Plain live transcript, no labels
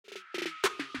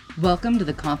Welcome to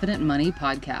the Confident Money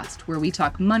Podcast, where we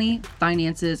talk money,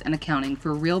 finances, and accounting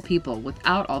for real people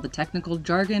without all the technical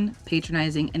jargon,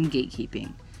 patronizing, and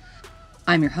gatekeeping.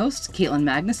 I'm your host, Caitlin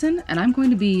Magnuson, and I'm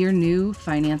going to be your new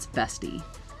finance bestie.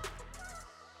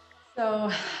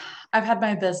 So I've had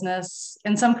my business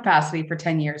in some capacity for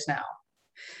 10 years now.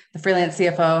 The freelance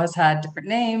CFO has had different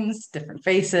names, different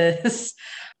faces,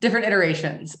 different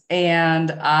iterations,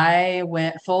 and I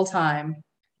went full-time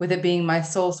with it being my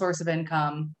sole source of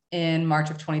income in March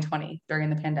of 2020 during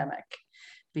the pandemic,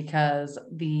 because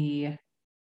the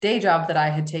day job that I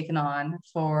had taken on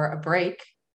for a break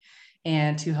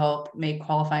and to help make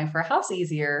qualifying for a house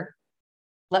easier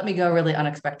let me go really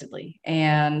unexpectedly.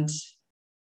 And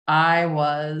I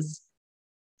was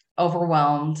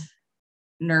overwhelmed,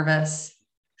 nervous,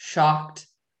 shocked,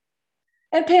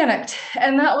 and panicked.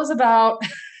 And that was about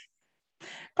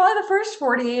probably the first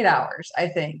 48 hours, I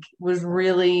think, was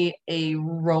really a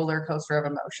roller coaster of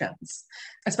emotions,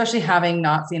 especially having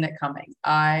not seen it coming.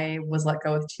 I was let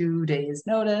go with 2 days'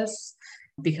 notice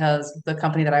because the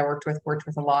company that I worked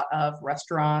with a lot of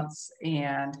restaurants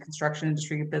and construction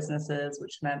industry businesses,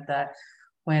 which meant that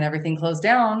when everything closed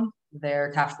down,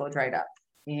 their cash flow dried up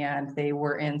and they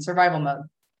were in survival mode.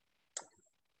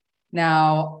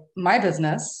 Now, my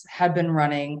business had been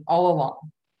running all along,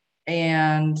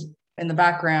 and in the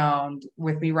background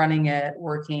with me running it,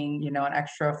 working, an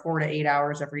extra 4 to 8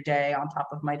 hours every day on top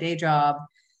of my day job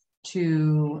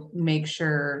to make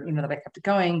sure, that I kept it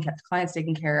going, kept clients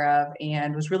taken care of,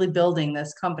 and was really building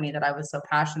this company that I was so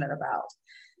passionate about.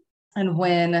 And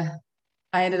when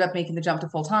I ended up making the jump to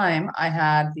full time, I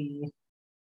had the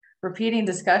repeating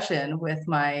discussion with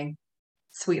my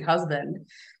sweet husband,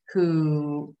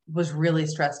 who was really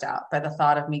stressed out by the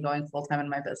thought of me going full time in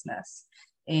my business.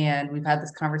 And we've had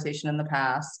this conversation in the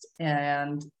past,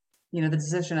 and the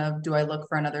decision of, do I look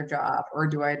for another job, or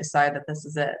do I decide that this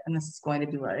is it and this is going to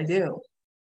be what I do?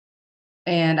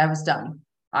 And I was done.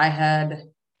 I had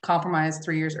compromised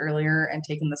 3 years earlier and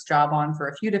taken this job on for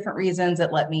a few different reasons.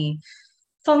 It let me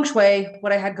feng shui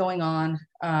what I had going on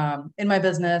in my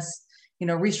business,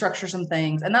 restructure some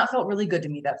things. And that felt really good to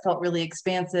me. That felt really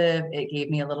expansive. It gave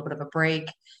me a little bit of a break.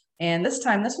 And this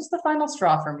time, this was the final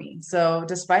straw for me. So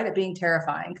despite it being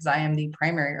terrifying, because I am the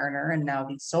primary earner and now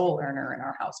the sole earner in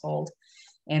our household,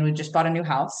 and we just bought a new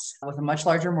house with a much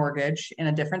larger mortgage in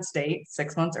a different state.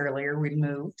 6 months earlier, we'd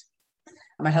moved.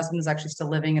 My husband is actually still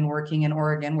living and working in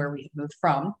Oregon, where we had moved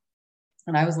from.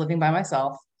 And I was living by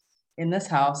myself in this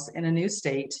house in a new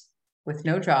state with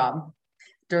no job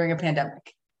during a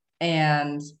pandemic.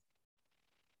 And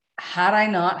had I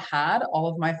not had all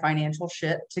of my financial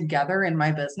shit together in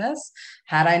my business,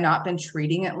 had I not been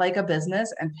treating it like a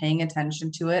business and paying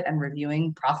attention to it and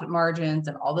reviewing profit margins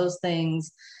and all those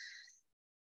things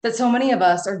that so many of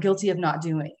us are guilty of not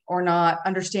doing, or not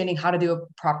understanding how to do it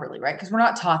properly, right? Because we're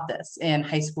not taught this in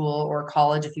high school or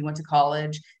college, if you went to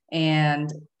college,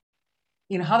 and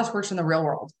how this works in the real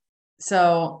world.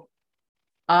 So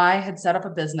I had set up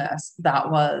a business that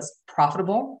was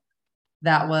profitable,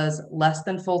 that was less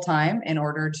than full-time in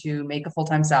order to make a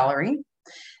full-time salary.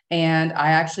 And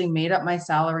I actually made up my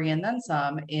salary and then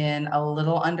some in a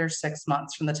little under 6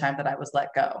 months from the time that I was let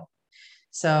go.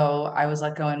 So I was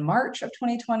let go in March of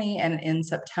 2020. And in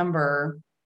September,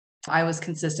 I was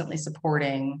consistently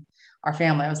supporting our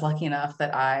family. I was lucky enough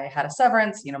that I had a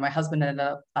severance. My husband ended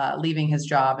up leaving his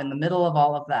job in the middle of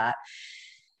all of that.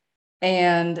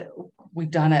 And we've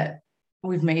done it.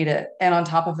 We've made it. And on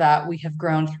top of that, we have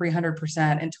grown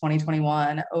 300% in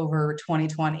 2021 over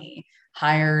 2020,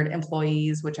 hired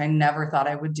employees, which I never thought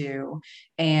I would do.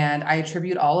 And I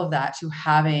attribute all of that to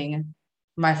having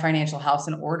my financial house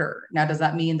in order. Now, does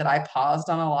that mean that I paused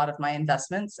on a lot of my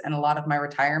investments and a lot of my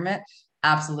retirement?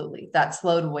 Absolutely. That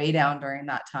slowed way down during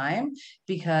that time,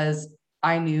 because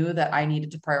I knew that I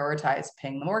needed to prioritize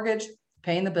paying the mortgage,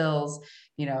 paying the bills,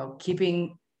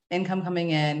 keeping income coming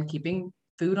in, keeping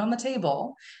food on the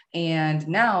table. And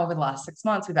now over the last 6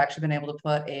 months, we've actually been able to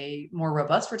put a more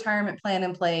robust retirement plan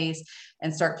in place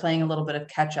and start playing a little bit of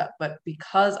catch up. But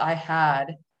because I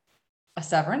had a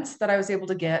severance that I was able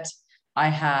to get, I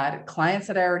had clients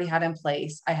that I already had in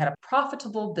place, I had a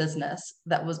profitable business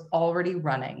that was already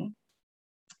running.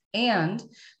 And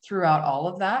throughout all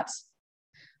of that,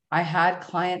 I had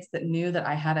clients that knew that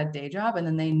I had a day job, and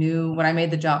then they knew when I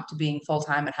made the jump to being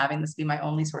full-time and having this be my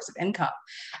only source of income.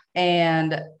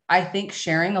 And I think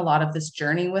sharing a lot of this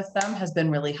journey with them has been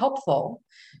really helpful,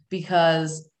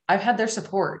 because I've had their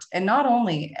support. And not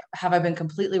only have I been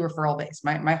completely referral based,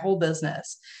 my whole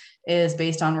business is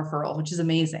based on referral, which is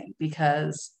amazing,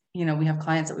 because we have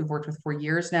clients that we've worked with for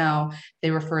years now.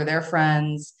 They refer their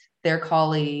friends. their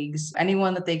colleagues,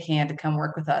 anyone that they can to come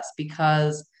work with us,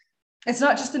 because it's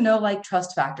not just a know, like,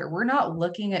 trust factor. We're not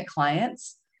looking at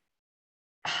clients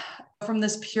from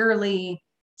this purely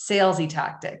salesy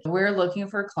tactic. We're looking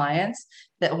for clients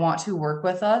that want to work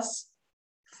with us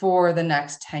for the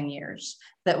next 10 years,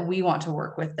 that we want to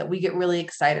work with, that we get really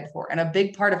excited for. And a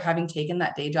big part of having taken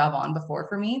that day job on before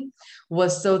for me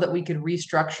was so that we could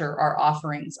restructure our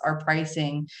offerings, our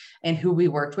pricing, and who we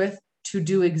worked with to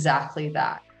do exactly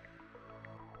that.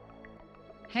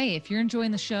 Hey, if you're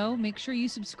enjoying the show, make sure you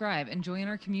subscribe and join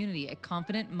our community at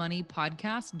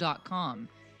confidentmoneypodcast.com,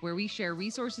 where we share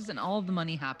resources and all of the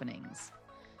money happenings.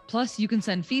 Plus, you can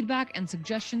send feedback and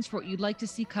suggestions for what you'd like to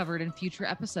see covered in future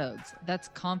episodes. That's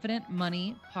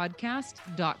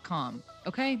confidentmoneypodcast.com.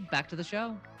 Okay, back to the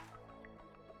show.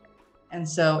 And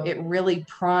so it really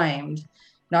primed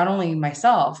not only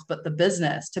myself, but the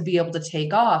business to be able to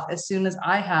take off as soon as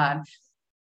I had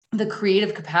the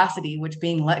creative capacity, which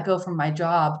being let go from my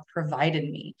job provided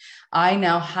me. I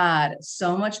now had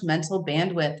so much mental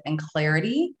bandwidth and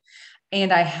clarity,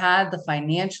 and I had the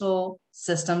financial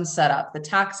system set up, the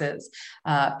taxes,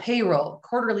 payroll,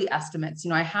 quarterly estimates.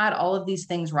 I had all of these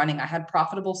things running. I had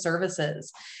profitable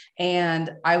services, and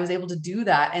I was able to do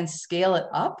that and scale it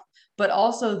up, but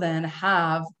also then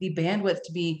have the bandwidth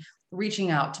to be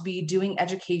reaching out, to be doing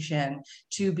education,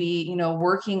 to be,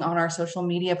 working on our social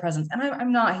media presence. And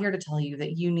I'm not here to tell you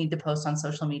that you need to post on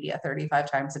social media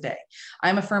 35 times a day.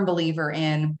 I'm a firm believer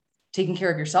in taking care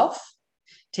of yourself,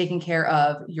 taking care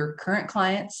of your current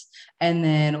clients, and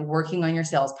then working on your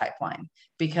sales pipeline.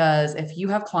 Because if you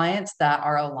have clients that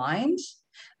are aligned,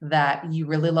 that you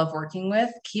really love working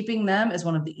with, keeping them is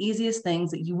one of the easiest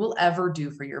things that you will ever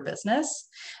do for your business.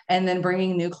 And then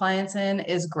bringing new clients in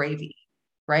is gravy.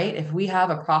 Right? If we have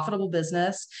a profitable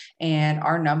business and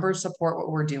our numbers support what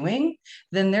we're doing,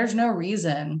 then there's no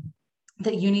reason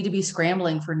that you need to be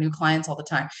scrambling for new clients all the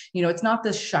time. It's not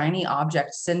this shiny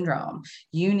object syndrome.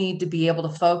 You need to be able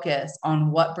to focus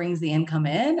on what brings the income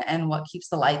in and what keeps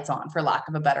the lights on, for lack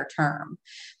of a better term.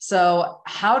 So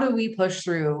how do we push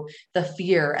through the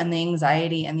fear and the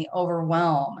anxiety and the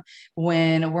overwhelm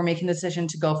when we're making the decision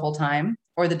to go full time,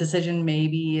 or the decision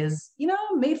maybe is,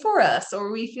 made for us,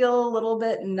 or we feel a little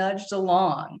bit nudged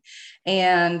along?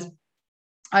 And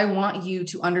I want you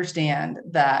to understand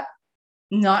that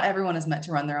not everyone is meant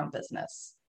to run their own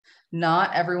business.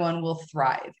 Not everyone will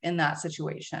thrive in that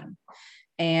situation.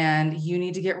 And you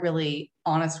need to get really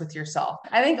honest with yourself.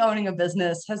 I think owning a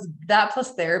business that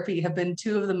plus therapy have been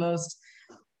two of the most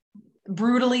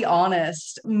brutally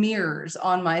honest mirrors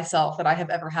on myself that I have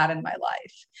ever had in my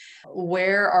life.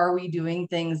 Where are we doing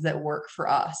things that work for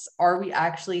us? Are we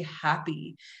actually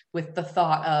happy with the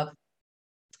thought of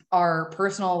our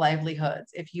personal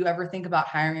livelihoods? If you ever think about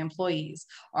hiring employees,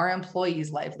 our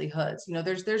employees' livelihoods,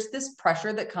 there's this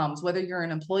pressure that comes, whether you're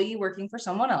an employee working for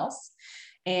someone else,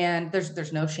 and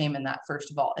there's no shame in that.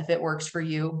 First of all, if it works for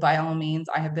you, by all means.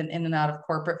 I have been in and out of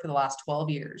corporate for the last 12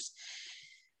 years.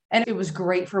 And it was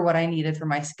great for what I needed for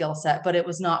my skill set, but it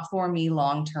was not for me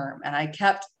long term. And I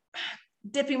kept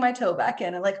dipping my toe back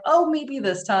in and maybe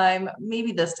this time.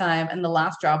 And the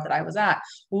last job that I was at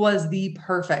was the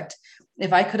perfect.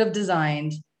 If I could have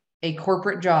designed a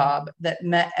corporate job that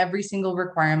met every single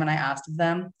requirement I asked of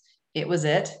them, it was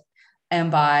it.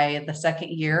 And by the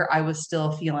second year, I was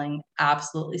still feeling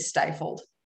absolutely stifled.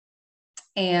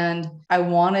 And I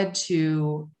wanted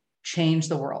to change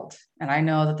the world. And I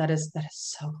know that is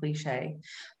so cliche,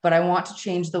 but I want to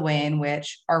change the way in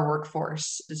which our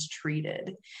workforce is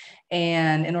treated.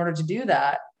 And in order to do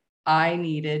that, I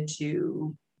needed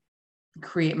to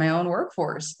create my own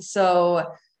workforce.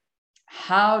 So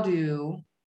how do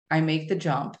I make the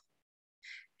jump?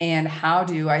 And how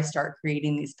do I start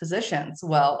creating these positions?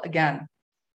 Well, again,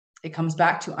 it comes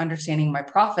back to understanding my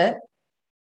profit,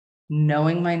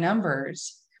 knowing my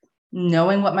numbers,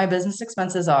 knowing what my business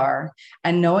expenses are,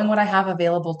 and knowing what I have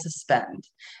available to spend.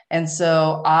 And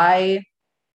so I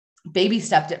baby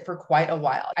stepped it for quite a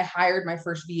while. I hired my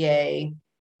first VA, I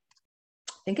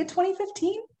think in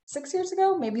 2015, 6 years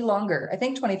ago, maybe longer. I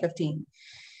think 2015.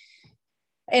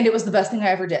 And it was the best thing I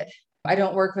ever did. I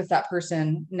don't work with that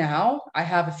person now. I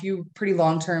have a few pretty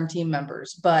long-term team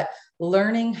members, but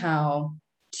learning how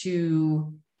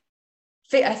to,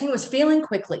 I think it was failing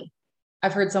quickly.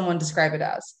 I've heard someone describe it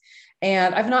as.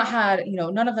 And I've not had,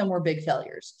 none of them were big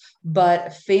failures,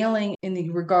 but failing in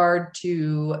the regard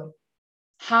to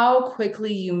how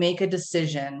quickly you make a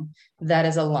decision that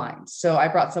is aligned. So I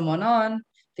brought someone on,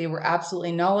 they were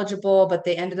absolutely knowledgeable, but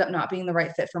they ended up not being the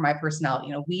right fit for my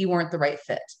personality. We weren't the right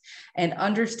fit. And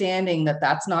understanding that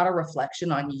that's not a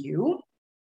reflection on you,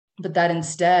 but that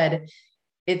instead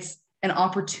it's an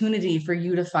opportunity for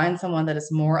you to find someone that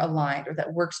is more aligned or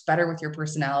that works better with your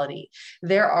personality.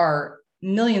 There are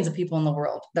millions of people in the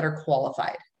world that are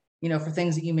qualified, for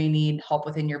things that you may need help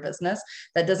within your business.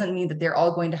 That doesn't mean that they're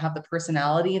all going to have the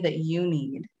personality that you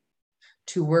need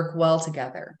to work well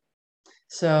together.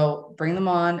 So bring them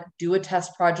on, do a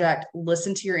test project,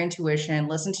 listen to your intuition,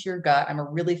 listen to your gut. I'm a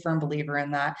really firm believer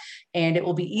in that. And it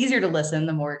will be easier to listen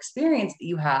the more experience that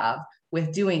you have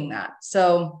with doing that.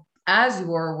 So as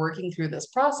you are working through this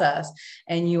process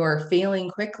and you are failing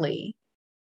quickly,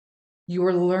 you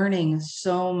are learning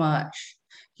so much.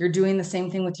 You're doing the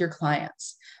same thing with your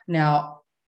clients. Now,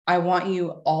 I want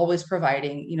you always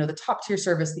providing, the top tier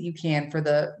service that you can for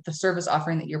the service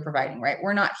offering that you're providing, right?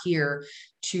 We're not here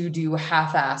to do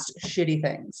half-assed shitty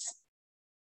things.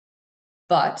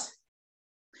 But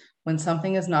when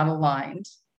something is not aligned,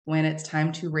 when it's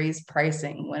time to raise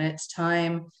pricing, when it's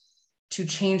time to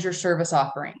change your service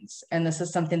offerings, and this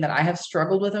is something that I have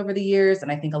struggled with over the years,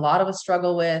 and I think a lot of us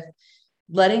struggle with,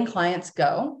 letting clients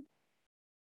go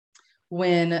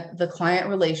when the client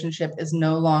relationship is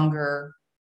no longer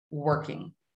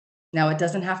working. Now, it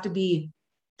doesn't have to be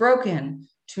broken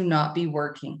to not be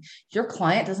working. Your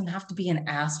client doesn't have to be an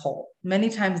asshole. Many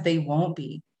times they won't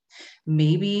be.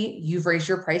 Maybe you've raised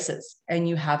your prices and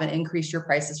you haven't increased your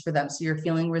prices for them, so you're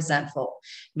feeling resentful.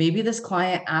 Maybe this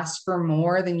client asked for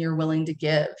more than you're willing to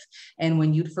give. And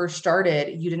when you first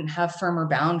started, you didn't have firmer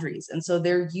boundaries. And so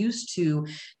they're used to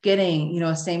getting,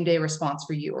 a same day response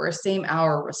for you or a same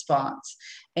hour response.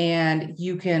 And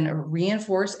you can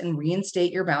reinforce and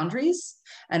reinstate your boundaries.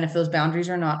 And if those boundaries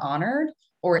are not honored,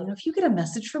 or if you get a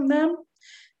message from them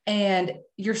and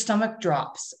your stomach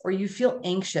drops or you feel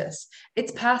anxious,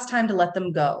 it's past time to let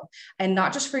them go. And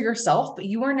not just for yourself, but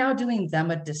you are now doing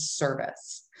them a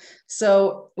disservice.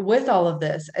 So with all of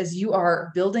this, as you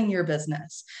are building your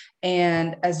business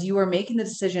and as you are making the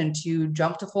decision to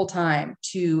jump to full time,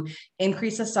 to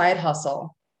increase a side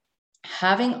hustle,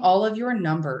 having all of your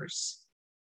numbers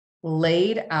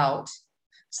laid out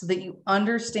so that you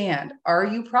understand, are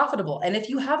you profitable? And if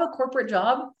you have a corporate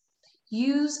job,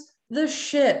 use the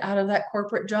shit out of that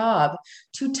corporate job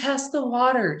to test the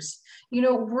waters.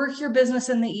 Work your business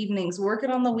in the evenings, work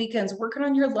it on the weekends, work it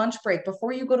on your lunch break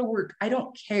before you go to work. I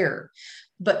don't care,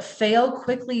 but fail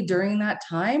quickly during that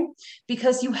time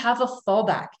because you have a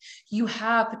fallback. You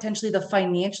have potentially the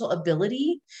financial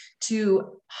ability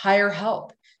to hire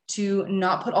help, to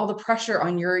not put all the pressure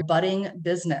on your budding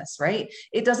business, right?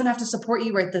 It doesn't have to support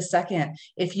you right this second.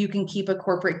 If you can keep a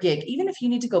corporate gig, even if you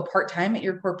need to go part-time at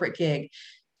your corporate gig,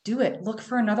 do it. Look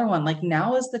for another one. Like,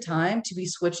 now is the time to be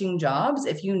switching jobs.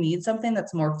 If you need something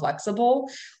that's more flexible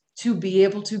to be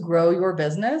able to grow your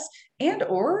business and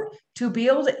or to be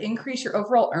able to increase your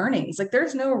overall earnings. Like,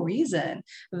 there's no reason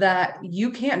that you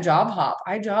can't job hop.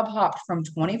 I job hopped from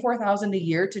 24,000 a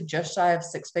year to just shy of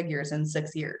 6 figures in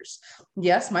 6 years.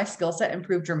 Yes, my skill set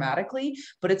improved dramatically,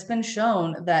 but it's been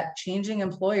shown that changing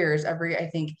employers every, I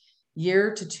think,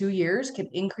 year to 2 years can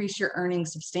increase your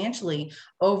earnings substantially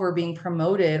over being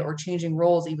promoted or changing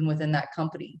roles even within that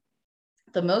company.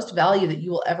 The most value that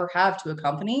you will ever have to a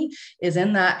company is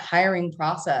in that hiring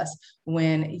process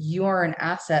when you are an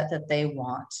asset that they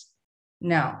want.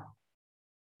 Now,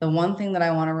 the one thing that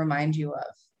I want to remind you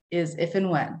of is if and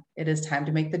when it is time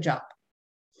to make the jump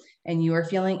and you are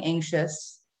feeling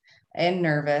anxious and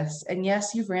nervous, and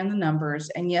yes, you've ran the numbers,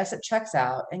 and yes, it checks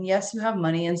out, and yes, you have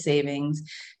money in savings,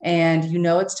 and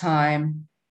it's time,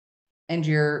 and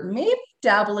you're maybe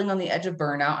dabbling on the edge of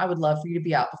burnout. I would love for you to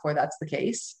be out before that's the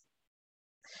case.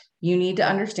 You need to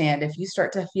understand, if you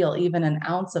start to feel even an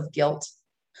ounce of guilt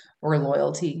or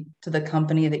loyalty to the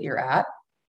company that you're at,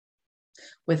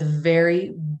 with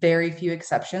very, very few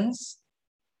exceptions,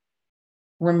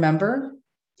 remember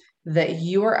that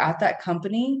you are at that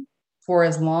company for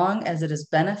as long as it is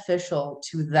beneficial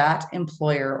to that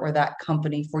employer or that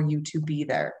company for you to be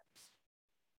there.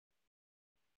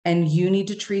 And you need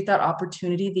to treat that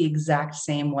opportunity the exact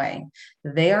same way.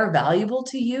 They are valuable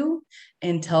to you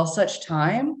until such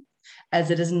time as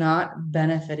it is not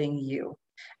benefiting you.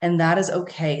 And that is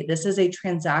okay. This is a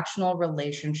transactional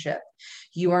relationship.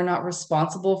 You are not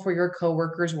responsible for your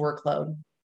coworker's workload.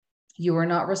 You are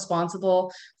not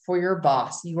responsible for your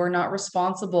boss. You are not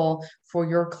responsible for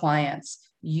your clients.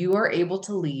 You are able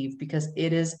to leave because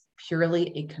it is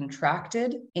purely a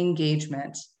contracted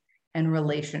engagement and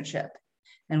relationship.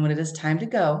 And when it is time to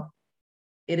go,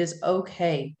 it is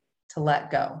okay to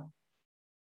let go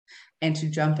and to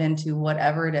jump into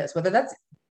whatever it is, whether that's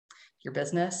your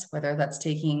business, whether that's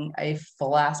taking a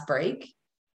full ass break.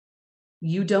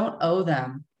 You don't owe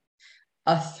them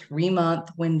a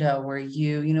 3-month window where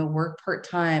you work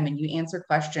part-time and you answer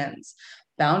questions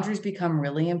Boundaries become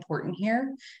really important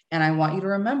here. And I want you to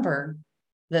remember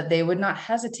that they would not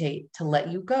hesitate to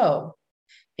let you go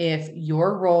if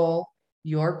your role,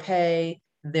 your pay,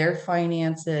 their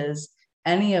finances,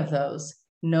 any of those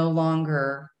no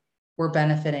longer were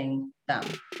benefiting them.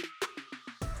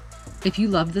 If you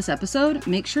loved this episode,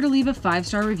 make sure to leave a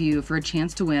 5-star review for a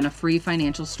chance to win a free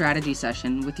financial strategy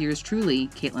session with yours truly,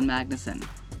 Caitlin Magnuson.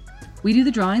 We do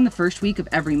the drawing the first week of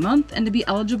every month, and to be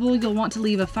eligible, you'll want to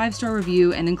leave a 5-star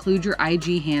review and include your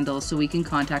IG handle so we can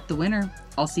contact the winner.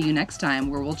 I'll see you next time,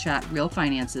 where we'll chat real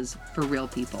finances for real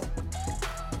people.